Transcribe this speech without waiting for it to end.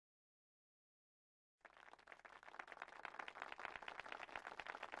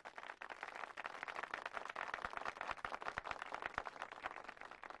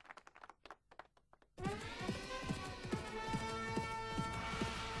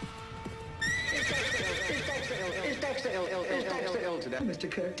today. Mr.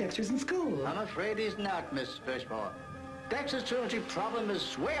 Kirk, Dexter's in school. I'm afraid he's not, Miss Fishmore. Dexter's truancy problem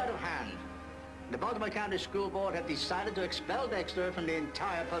is way out of hand. The Baltimore County School Board have decided to expel Dexter from the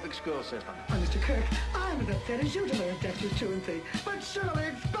entire public school system. Mr. Kirk, I'm as upset as you to learn Dexter's truancy, but surely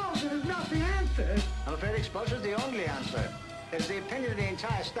expulsion is not the answer. I'm afraid expulsion is the only answer. It's the opinion of the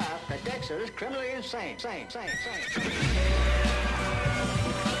entire staff that Dexter is criminally insane. Sane.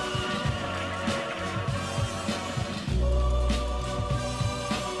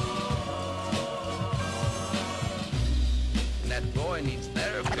 That boy needs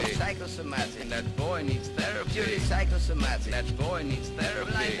therapy. Psychosomatic. That boy needs therapy. Purely psychosomatic. That boy needs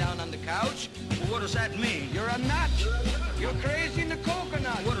therapy. Lying down on the couch? Well, what does that mean? You're a nut. You're crazy in the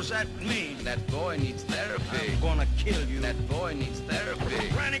coconut. What does that mean? That boy needs therapy. I'm gonna kill you. That boy needs therapy.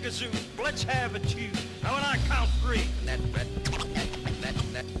 Granny Gazoo, let's have it, you. Now when I count 3. That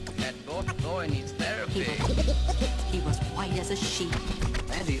boy needs therapy. He was white as a sheet.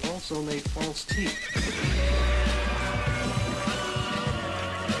 And he also made false teeth.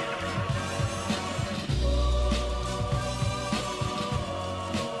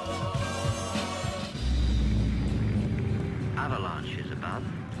 Avalanche is above.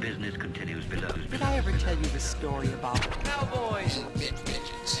 Business continues below. Did I ever tell you the story about Cowboys.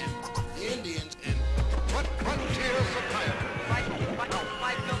 Midgets. The Indians and frontier psychiatry.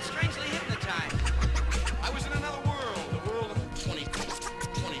 I felt strangely hypnotized. I was in another world. The world of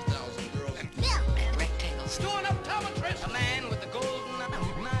 20,000 girls. rectangles? Storing up optometrist. A man with the golden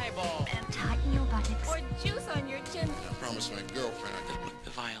eyeball. And tighten your buttocks. Or juice on your chin. I promised my girlfriend I could.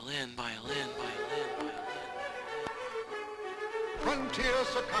 The violin. Frontier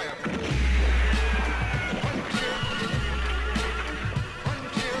psychiatry.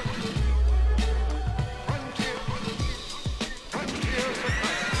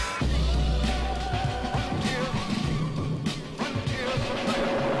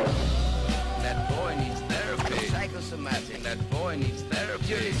 That boy needs therapy. Psychosomatic. That boy needs therapy.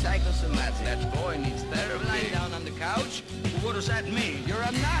 Purely psychosomatic. That boy needs therapy. Lying down on the couch? Well, what does that mean? You're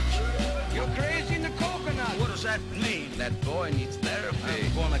a nut. You're crazy in the coconut. What does that mean? That boy needs therapy.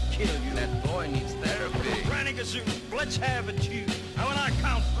 I'm gonna kill you. That boy needs therapy. Granny Gazoo, let's have it, you. Now when I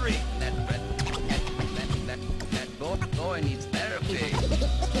count 3. That boy needs therapy.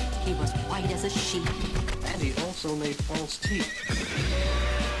 He was white as a sheet. And he also made false teeth.